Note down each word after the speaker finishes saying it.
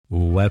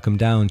Welcome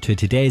down to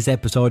today's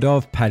episode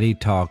of Paddy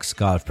Talks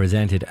Golf,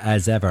 presented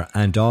as ever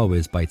and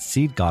always by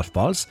Seed Golf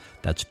Balls.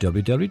 That's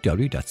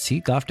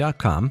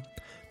www.seedgolf.com.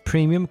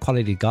 Premium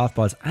quality golf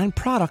balls and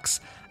products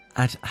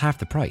at half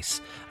the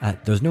price.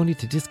 There's no need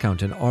to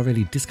discount an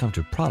already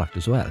discounted product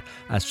as well.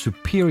 A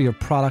superior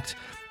product,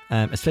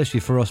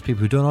 especially for us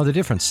people who don't know the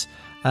difference.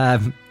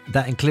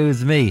 That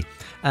includes me.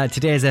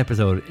 Today's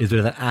episode is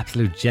with an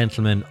absolute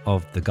gentleman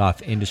of the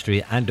golf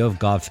industry and of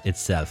golf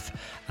itself.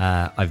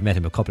 I've met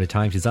him a couple of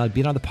times. He's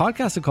been on the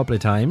podcast a couple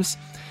of times.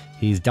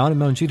 He's down in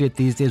Mount Juliet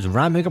these days,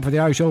 ramping up for the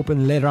Irish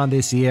Open later on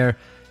this year.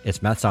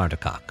 It's Matt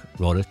Sarntercock.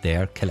 Roll it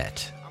there,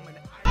 Colette.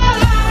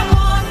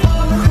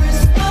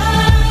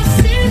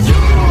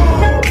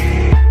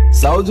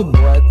 Soldier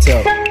boy,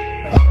 tell.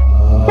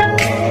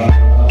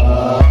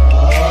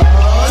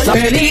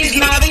 Feliz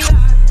Navidad.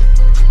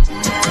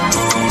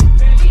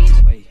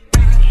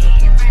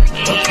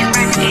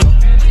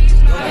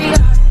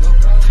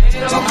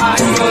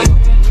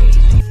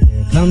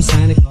 Here comes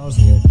Santa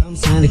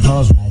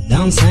Claus, right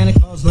down Santa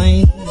Claus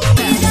Lane.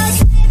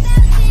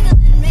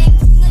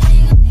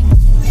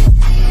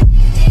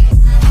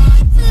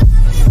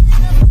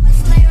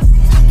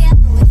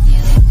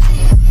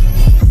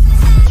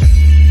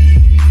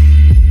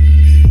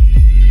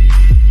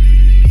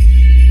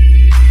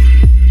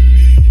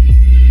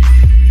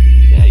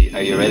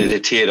 Are you ready to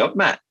tee it up,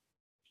 Matt?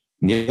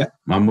 Yeah,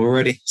 I'm all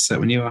ready. Set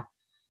when you are.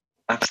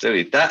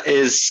 Absolutely. That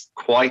is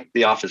quite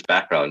the office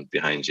background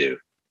behind you.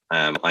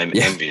 I'm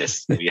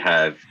envious. We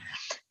have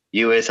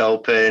US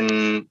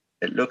Open.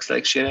 It looks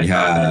like shit. You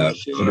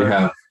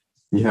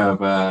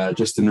have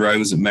Justin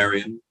Rose at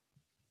Merion.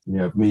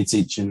 You have me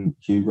teaching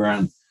Hugh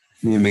Grant,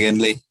 Ian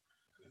McGinley,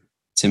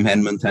 Tim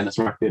Henman, tennis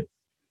racket,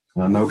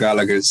 Noel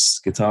Gallagher's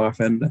guitar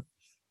fender,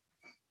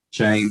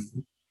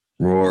 Shane,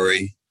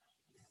 Rory,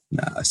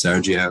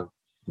 Sergio,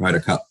 Ryder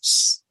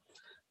Cups.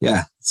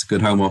 Yeah, it's a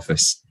good home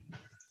office.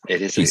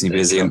 It is. Keeps me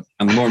busy. And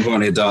more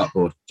importantly, a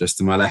dartboard just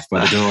to my left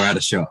by the door out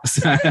of shot.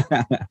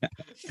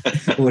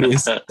 All the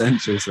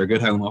essentials for a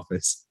good home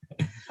office.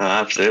 Oh,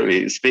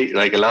 absolutely.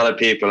 Like a lot of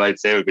people, I'd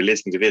say, would be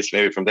listening to this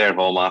maybe from their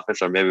home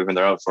office, or maybe when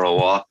they're out for a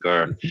walk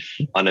or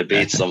on a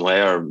beach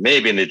somewhere, or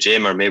maybe in the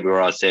gym, or maybe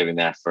we're all saving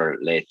that for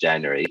late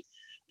January.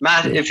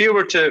 Matt, if you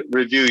were to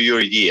review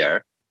your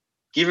year,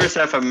 give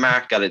yourself a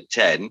mark out of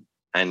 10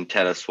 and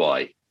tell us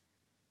why.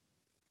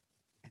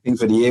 I think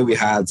for the year we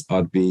had,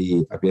 I'd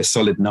be a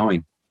solid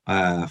 9.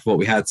 For what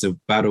we had to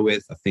battle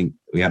with, I think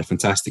we had a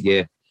fantastic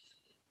year.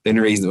 The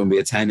only reason it wouldn't be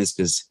a 10 is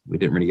because we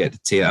didn't really get to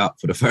tee it up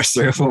for the first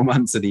 3 or 4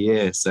 months of the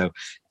year. So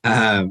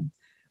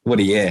what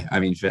a year. I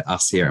mean, for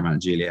us here at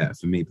Mount Juliet,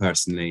 for me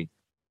personally,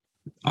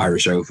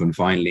 Irish Open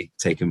finally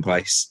taking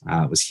place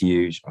was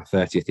huge. Our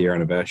 30th year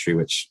anniversary,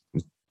 which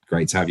was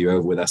great to have you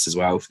over with us as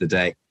well for the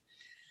day.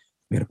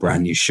 We had a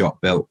brand new shop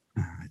built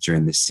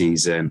during this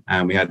season,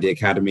 and we had the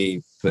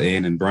academy put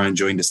in, and Brian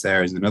joined us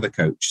there as another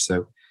coach.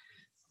 So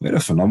we had a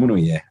phenomenal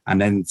year.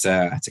 And then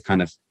to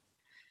kind of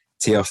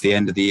tee off the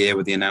end of the year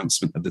with the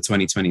announcement of the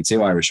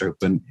 2022 Irish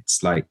Open,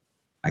 it's like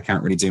I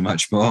can't really do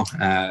much more.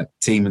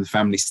 Team and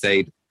family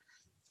stayed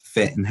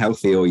fit and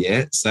healthy all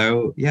year.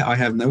 So, yeah, I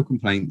have no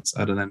complaints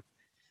other than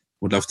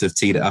would love to have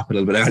teed it up a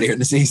little bit earlier in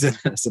the season.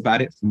 That's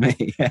about it for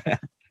me.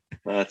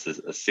 That's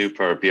a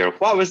superb year.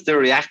 What was the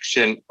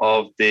reaction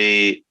of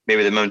the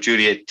Mount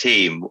Juliet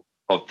team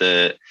of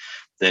the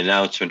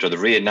announcement or the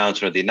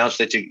re-announcement or the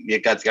announcement that you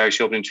got the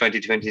Irish Open in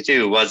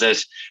 2022? Was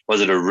it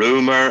a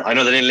rumor? I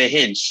know that in Le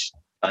Hinch,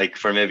 like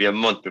for maybe a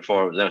month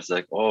before, it was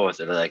like,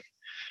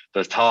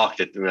 there's talk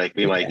that like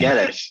we might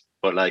get it,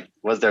 but like,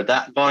 was there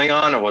that going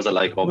on, or was it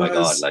like, oh my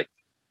God, like?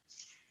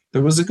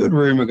 There was a good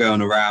rumor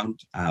going around.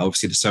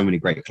 Obviously, there's so many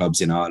great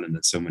clubs in Ireland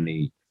and so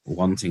many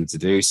wanting to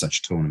do such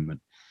a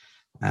tournament.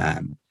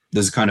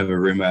 There's kind of a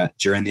rumor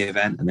during the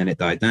event, and then it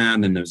died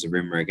down, and there was a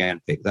rumor again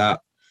picked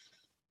up.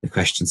 The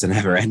questions are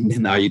never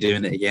ending. Are you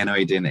doing it again? Are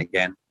you doing it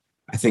again?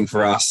 I think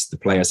for us, the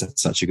players had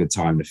such a good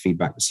time. The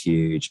feedback was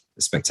huge.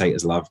 The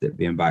spectators loved it,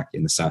 being back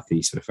in the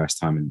Southeast for the first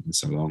time in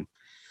so long.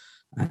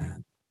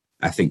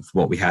 I think for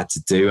what we had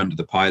to do under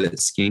the pilot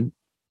scheme,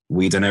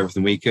 we done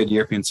everything we could.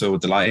 European Tour were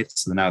delighted.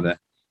 So now the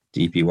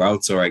DP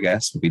World Tour, I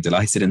guess, will be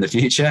delighted in the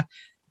future.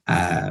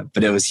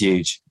 But it was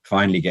huge,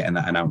 finally getting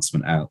that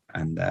announcement out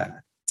and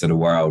to the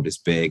world is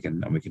big,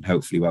 and we can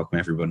hopefully welcome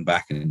everyone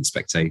back and the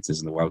spectators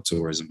and the world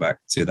tourism back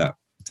to that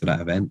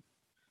event.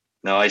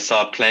 Now, I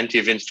saw plenty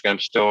of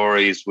Instagram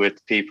stories with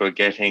people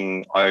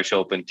getting Irish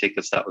Open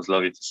tickets. That was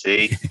lovely to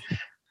see.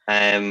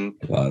 It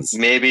was.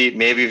 Maybe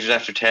you just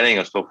after telling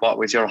us, but what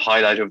was your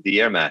highlight of the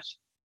year, Matt?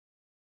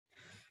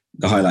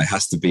 The highlight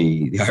has to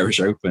be the Irish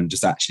Open,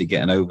 just actually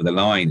getting over the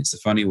line. It's a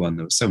funny one.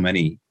 There were so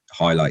many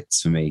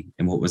highlights for me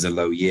in what was a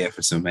low year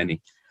for so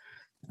many.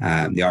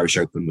 The Irish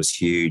Open was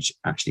huge,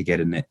 actually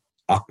getting it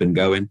up and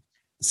going,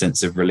 a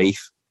sense of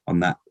relief on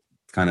that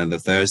kind of the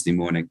Thursday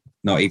morning,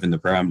 not even the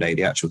Pro-Am day,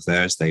 the actual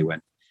Thursday, when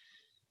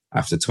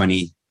after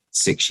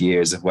 26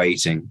 years of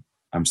waiting,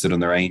 I'm stood on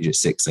the range at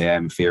 6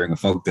 a.m. fearing a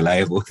fog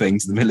delay of all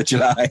things in the middle of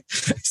July.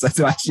 So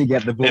to actually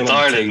get the ball, it's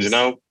Ireland, you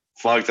know.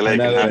 Fog the I Lake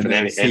can know, happen and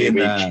any seeing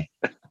week.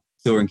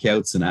 Soren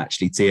Kjeldsen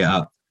actually tee it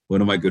up.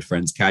 One of my good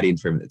friends, caddying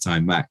for him at the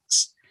time,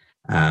 Max,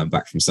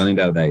 back from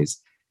Sunningdale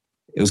days.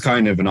 It was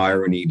kind of an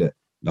irony that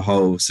the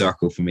whole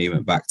circle for me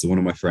went back to one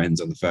of my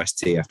friends on the first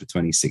tee after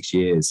 26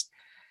 years.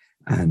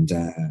 And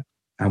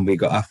we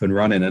got up and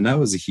running, and that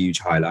was a huge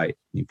highlight.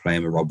 You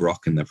playing with Rob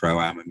Rock in the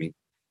Pro-Am. I mean,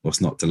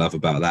 what's not to love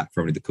about that?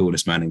 Probably the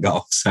coolest man in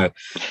golf. So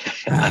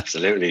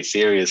absolutely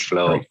serious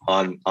flow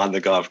on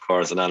the golf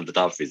course and on the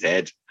top of his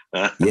head.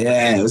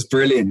 Yeah, it was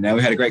brilliant. Now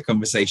we had a great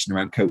conversation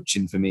around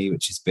coaching for me,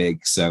 which is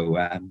big. So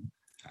I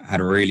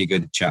had a really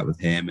good chat with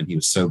him, and he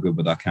was so good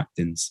with our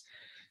captains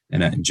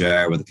and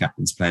Jer were the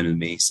captains playing with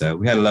me. So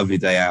we had a lovely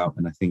day out,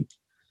 and I think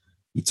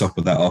you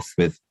topple that off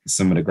with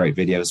some of the great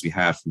videos we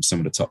had from some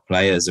of the top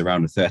players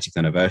around the 30th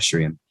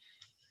anniversary. And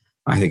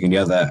I think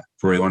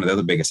probably one of the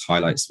other biggest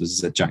highlights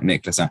was Jack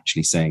Nicklaus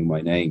actually saying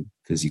my name,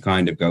 because you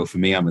kind of go, for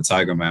me, I'm a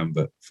Tiger man,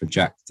 but for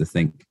Jack to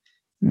think,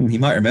 he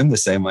might remember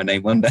saying my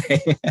name one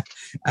day,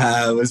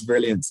 was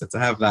brilliant. So to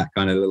have that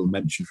kind of little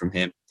mention from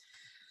him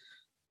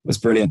was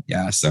brilliant.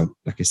 Yeah, so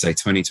like I say,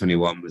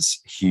 2021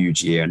 was a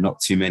huge year. Not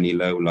too many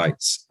low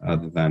lights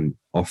other than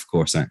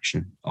off-course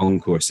action. On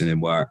course and in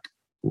work,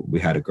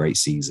 we had a great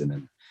season,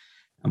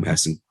 and we had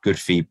some good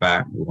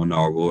feedback. We won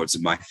our awards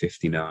at My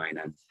 59,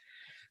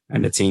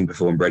 and the team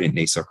performed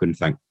brilliantly. So I couldn't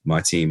thank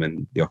my team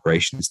and the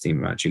operations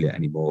team at Juliet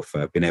anymore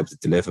for being able to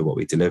deliver what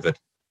we delivered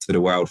to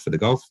the world for the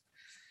golf,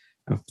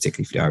 and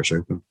particularly for the Irish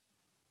Open.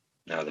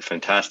 Now, the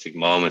fantastic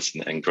moments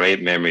and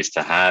great memories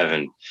to have,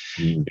 and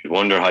you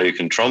wonder how you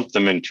can trump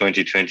them in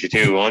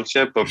 2022, won't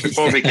you? But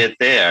before we get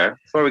there,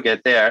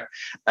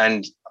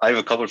 and I have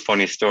a couple of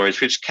funny stories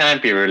which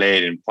can't be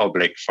relayed in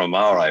public from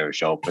our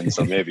Irish Open,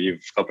 so maybe you've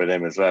a couple of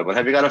them as well. But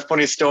have you got a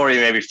funny story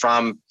maybe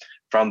from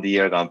the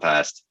year gone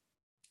past?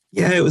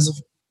 Yeah, it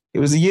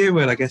was a year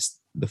where I guess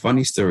the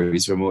funny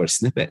stories were more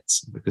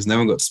snippets, because no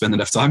one got to spend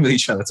enough time with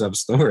each other to have a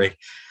story.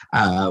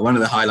 One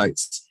of the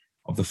highlights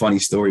of the funny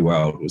story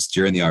world was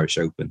during the Irish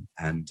Open,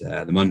 and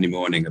the Monday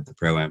morning of the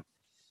Pro-Am,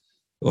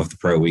 or of the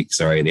Pro Week,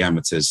 sorry, the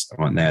amateurs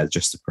aren't there,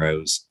 just the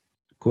pros.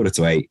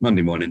 7:45,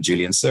 Monday morning,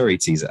 Julian Surrey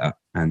tees it up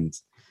and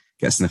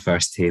gets in the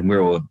first tee, and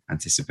we're all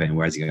anticipating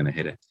where's he going to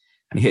hit it.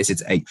 And he hits it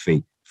to 8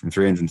 feet from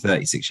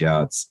 336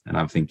 yards. And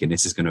I'm thinking,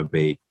 this is going to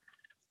be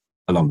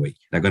a long week.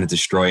 They're going to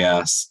destroy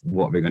us.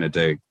 What are we going to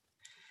do?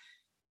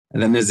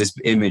 And then there's this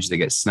image that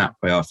gets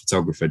snapped by our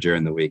photographer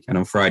during the week. And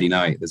on Friday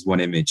night, there's one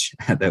image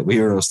that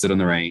we were all stood on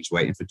the range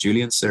waiting for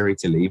Julian Surrey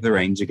to leave the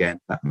range again,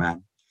 that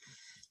man,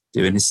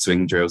 doing his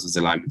swing drills with his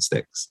alignment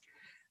sticks.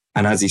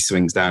 And as he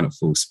swings down at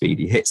full speed,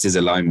 he hits his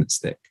alignment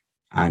stick,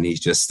 and he's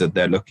just stood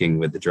there looking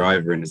with the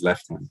driver in his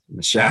left hand and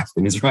the shaft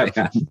in his right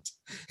hand.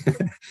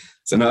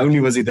 So not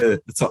only was he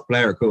the top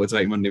player at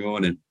 7:45 Monday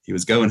morning, he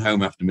was going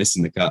home after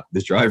missing the cut,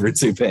 this driver in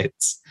 2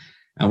 pits.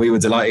 And we were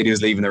delighted he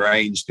was leaving the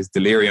range because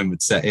delirium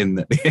had set in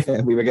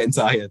that we were getting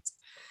tired.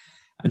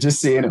 And just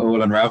seeing it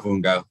all unravel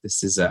and go,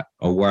 this is a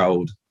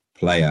world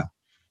player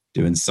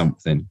doing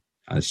something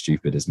as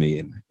stupid as me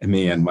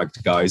and my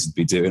guys would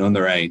be doing on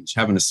the range,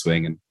 having a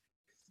swing and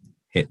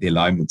hit the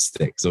alignment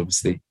sticks.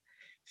 Obviously, a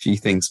few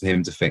things for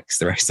him to fix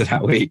the rest of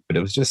that week, but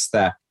it was just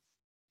that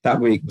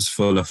week was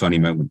full of funny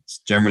moments,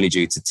 generally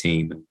due to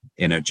team and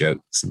inner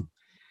jokes, and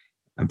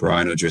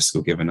Brian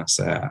O'Driscoll giving us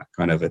a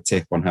kind of a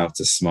tip on how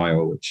to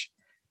smile, which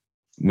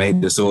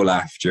made us all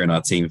laugh during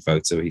our team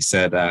photo. He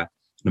said,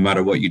 no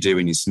matter what you do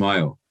when you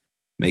smile,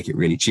 make it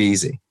really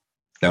cheesy.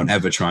 Don't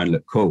ever try and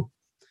look cool.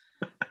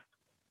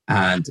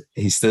 And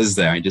he stands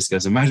there and he just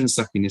goes, imagine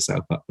sucking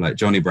yourself up like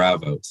Johnny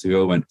Bravo. So we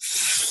all went,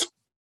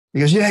 he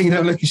goes, yeah, you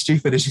don't look as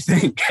stupid as you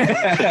think.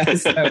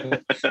 So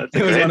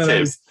it was one of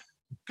those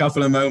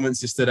couple of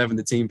moments, just stood having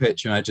the team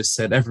picture, and I just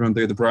said, everyone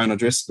do the Brian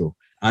O'Driscoll.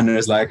 And there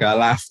was like a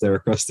laughter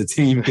across the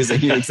team because they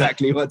knew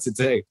exactly what to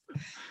do.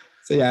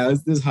 So yeah,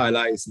 there's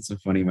highlights and some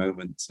funny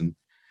moments and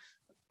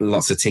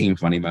lots of team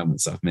funny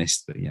moments I've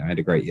missed. But yeah, I had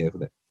a great year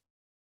with it.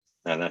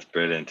 And that's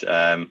brilliant.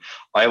 I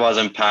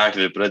wasn't part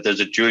of it, but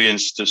there's a Julian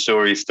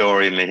story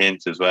in the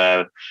hint as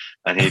well,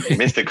 and he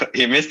missed the cut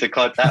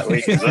that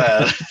week as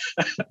well.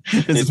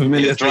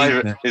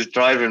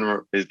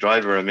 His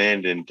driver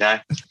remained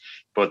intact,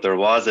 but there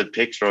was a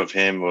picture of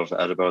him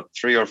at about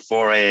 3 or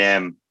 4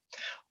 a.m.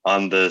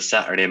 on the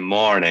Saturday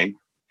morning,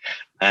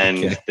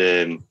 and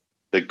the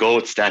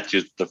goat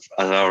statue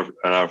at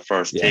our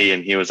first tee,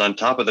 and he was on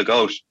top of the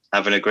goat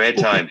having a great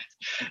time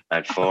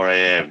at 4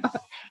 a.m.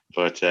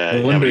 But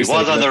he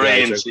was on the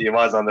range. He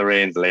was on the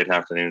range late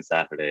afternoon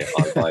Saturday,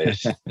 albeit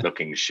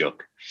looking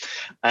shook.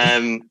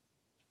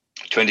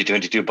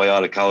 2022, by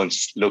all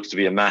accounts, looks to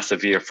be a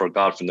massive year for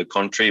golf in the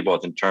country,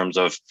 both in terms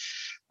of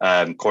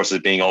courses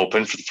being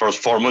open for the first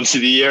 4 months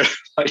of the year.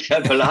 I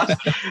have a lot,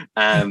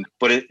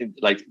 but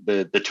like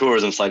the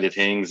tourism side of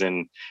things,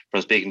 and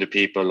from speaking to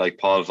people like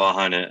Paul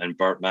Vaughan and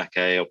Bert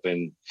Mackay up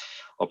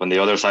on the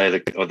other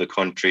side of the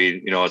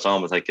country, you know, it's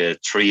almost like a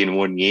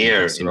 3-in-1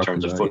 year in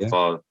terms of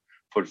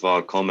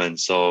football coming.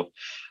 So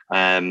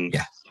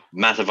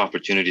massive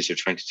opportunities for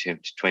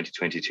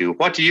 2022.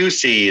 What do you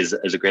see as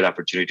a great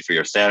opportunity for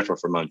yourself or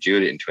for Mount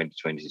Juliet in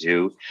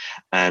 2022?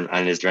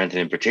 And is there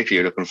anything in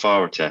particular you're looking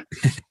forward to?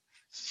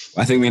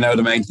 I think we know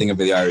the main thing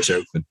about the Irish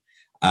Open.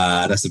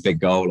 That's a big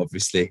goal,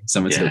 obviously,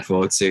 something to look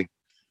forward to.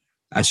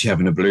 Actually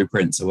having a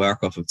blueprint to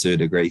work off of to a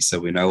degree, so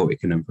we know what we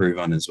can improve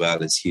on as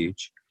well, is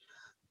huge.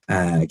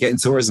 Getting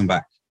tourism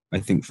back. I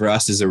think for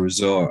us as a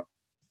resort,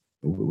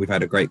 we've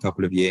had a great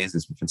couple of years.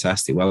 It's been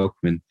fantastic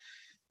welcoming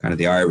kind of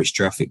the Irish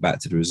traffic back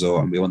to the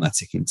resort, and we want that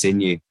to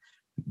continue.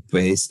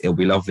 But it'll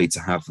be lovely to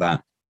have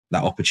that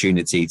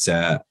opportunity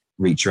to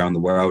reach around the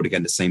world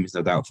again. The same is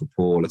no doubt for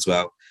Paul as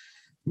well.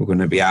 We're going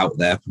to be out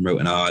there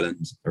promoting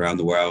Ireland around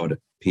the world at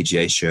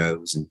PGA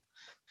shows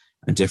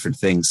and different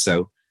things.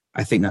 So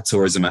I think that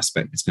tourism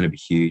aspect is going to be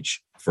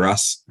huge for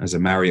us as a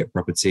Marriott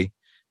property.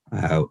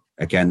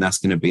 Again, that's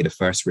going to be the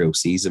first real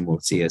season we'll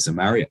see as a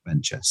Marriott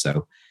venture.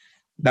 So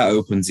that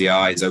opens the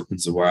eyes,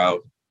 opens the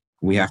world.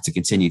 We have to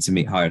continue to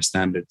meet higher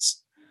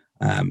standards.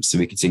 So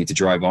we continue to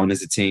drive on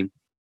as a team.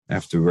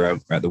 After we're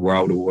at the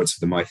World Awards for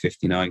the My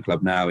 59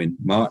 Club now in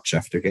March,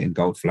 after getting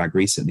gold flag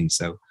recently.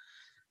 So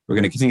we're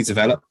going to continue to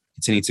develop,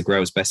 continue to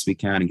grow as best we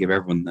can, and give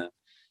everyone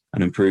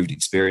an improved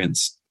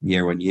experience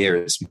year on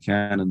year as we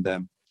can.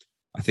 And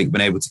I think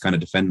being able to kind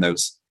of defend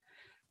those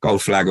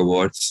gold flag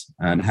awards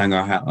and hang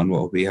our hat on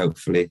what will be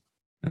hopefully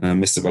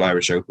Mr.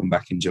 Irish Open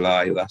back in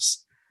July.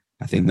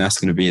 I think that's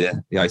going to be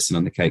the icing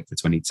on the cake for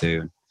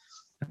 22,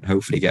 and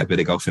hopefully get a bit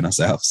of golf in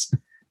ourselves.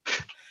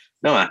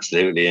 No,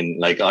 absolutely. And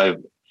like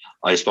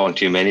I've spoken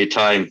to you many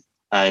times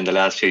in the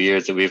last few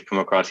years that we've come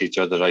across each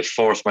other. I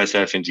forced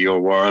myself into your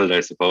world,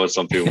 I suppose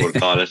some people would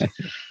call it.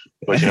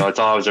 But, it's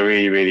always a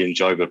really, really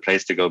enjoyable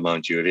place to go,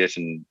 Mount Juliet.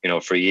 And,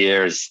 for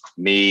years,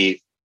 we've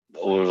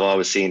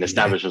always seen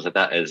establishments like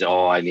that as,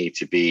 I need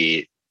to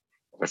be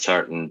a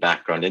certain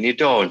background. And you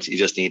don't. You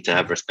just need to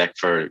have respect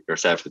for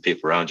yourself, the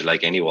people around you,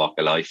 like any walk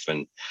of life.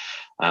 And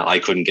I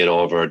couldn't get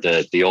over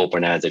the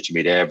open air that you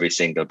meet every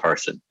single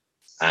person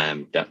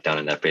down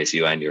in that place,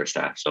 you and your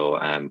staff. So,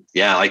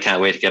 I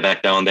can't wait to get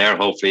back down there.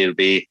 Hopefully it'll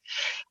be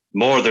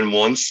more than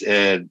once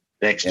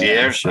next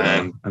year.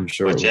 I'm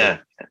sure.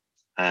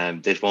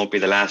 But this won't be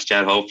the last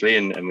chat, hopefully,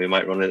 and we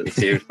might run a little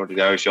series for the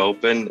Irish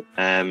Open.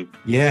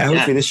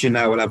 Hopefully this year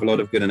now we'll have a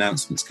lot of good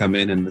announcements come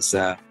in, and there's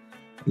a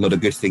lot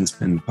of good things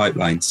in the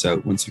pipeline.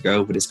 So once we go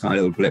over this kind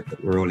of little blip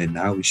that we're all in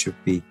now, we should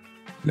be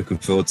looking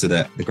forward to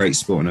the great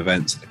sporting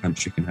events that the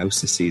country can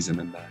host this season,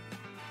 and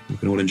we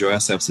can all enjoy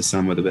ourselves this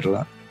summer with a bit of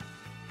luck.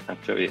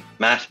 Absolutely.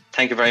 Matt,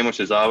 thank you very much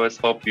as always.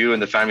 Hope you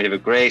and the family have a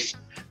great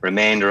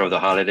remainder of the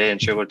holiday,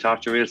 and sure we'll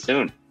talk to you real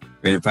soon.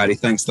 Brilliant, Paddy.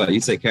 Thanks a lot. You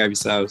take care of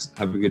yourselves.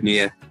 Have a good New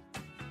Year.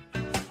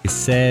 He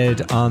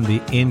said on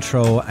the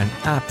intro, an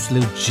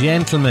absolute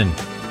gentleman,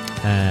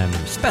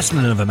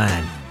 specimen of a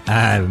man.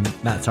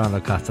 Matt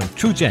Sarnall-Coxon,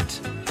 true gent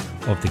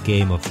of the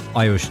game of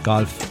Irish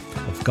golf,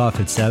 of golf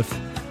itself.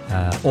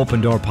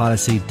 Open door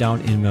policy down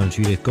in Mount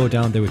Juliet. Go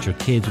down there with your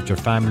kids, with your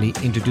family,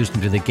 introduce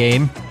them to the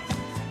game.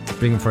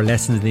 Bring them for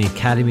lessons in the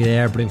academy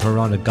there, bring them for a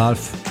round of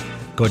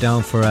golf. Go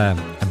down for a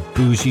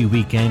bougie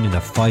weekend in the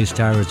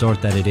 5-star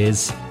resort that it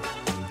is,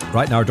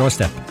 right in our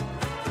doorstep.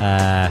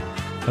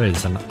 What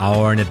is it, an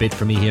hour and a bit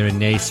for me here in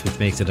Naas, which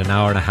makes it an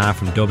hour and a half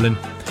from Dublin.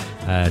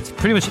 It's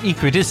pretty much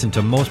equidistant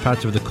to most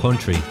parts of the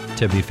country,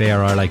 to be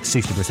fair, or like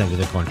 60% of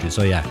the country.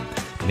 So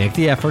make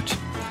the effort,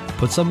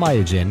 put some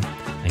mileage in,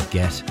 and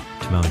get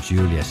to Mount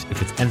Juliet.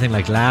 If it's anything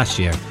like last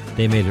year,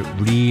 they made it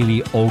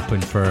really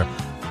open for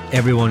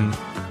everyone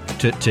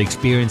to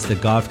experience the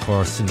golf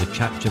course in the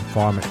championship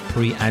format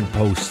pre and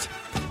post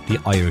the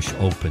Irish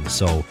Open.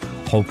 So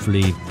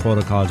hopefully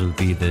protocols will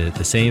be the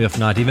same, if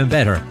not even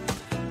better,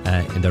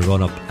 in the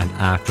run-up and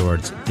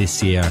afterwards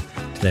this year,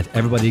 to let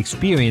everybody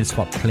experience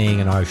what playing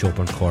an Irish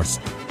Open course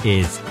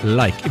is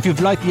like. If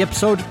you've liked the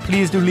episode,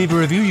 please do leave a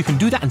review. You can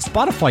do that on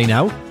Spotify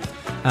now.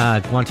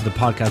 Go onto the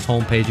podcast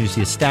homepage and you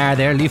see a star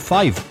there. Leave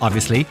 5,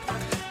 obviously.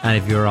 And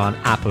if you're on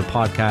Apple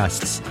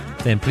Podcasts,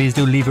 then please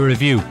do leave a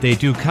review. They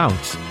do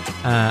count.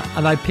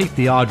 And I pick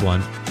the odd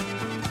one.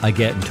 I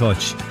get in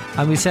touch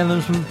and we send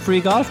them some free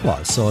golf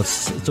balls. So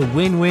it's a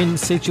win-win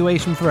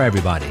situation for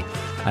everybody.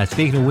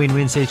 Speaking of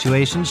win-win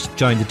situations,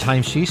 join the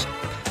timesheet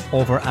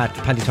over at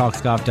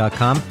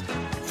paddytalksgolf.com.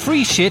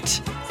 Free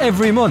shit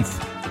every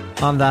month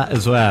on that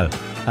as well.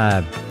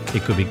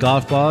 It could be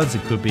golf balls,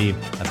 it could be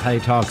a Paddy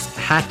Talks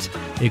hat,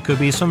 it could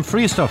be some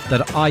free stuff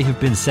that I have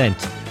been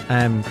sent.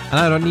 And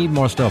I don't need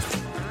more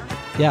stuff.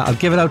 I'll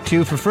give it out to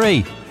you for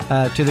free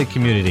to the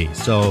community.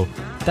 So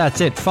that's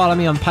it. Follow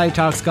me on Paddy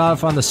Talks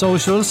Golf on the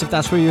socials if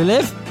that's where you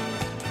live.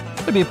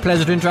 It'll be a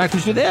pleasure to interact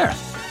with you there.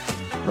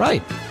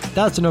 Right,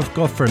 that's enough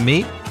guff for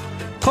me.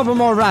 Couple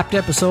more wrapped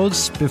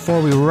episodes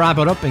before we wrap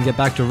it up and get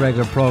back to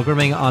regular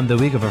programming on the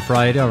week of a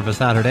Friday or of a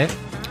Saturday.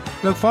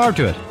 Look forward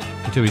to it.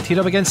 Until we tee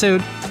up again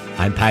soon,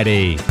 I'm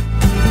Paddy.